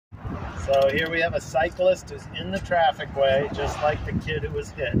So here we have a cyclist who's in the traffic way, just like the kid who was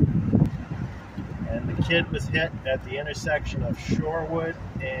hit. And the kid was hit at the intersection of Shorewood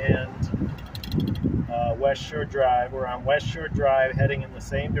and West Shore Drive. We're on West Shore Drive heading in the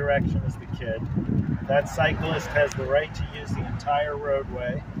same direction as the kid. That cyclist has the right to use the entire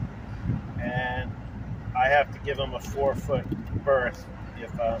roadway, and I have to give him a 4-foot berth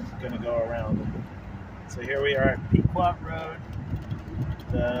if I'm going to go around him. So here we are at Pequot Road.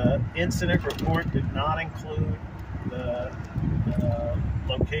 The incident report did not include the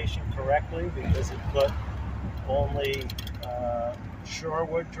location correctly because it put only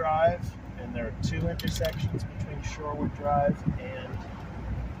Shorewood Drive, and there are 2 intersections between Shorewood Drive and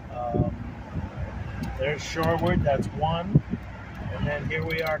there's Shorewood, that's 1. And then here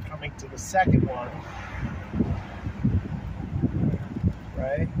we are coming to the second one.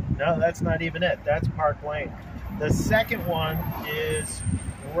 Right? No, that's not even it. That's Park Lane. The second one is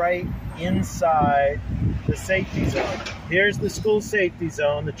right inside the safety zone. Here's the school safety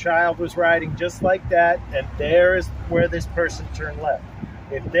zone. The child was riding just like that, and there is where this person turned left.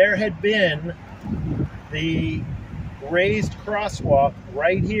 If there had been the raised crosswalk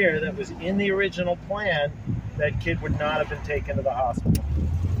right here that was in the original plan, that kid would not have been taken to the hospital.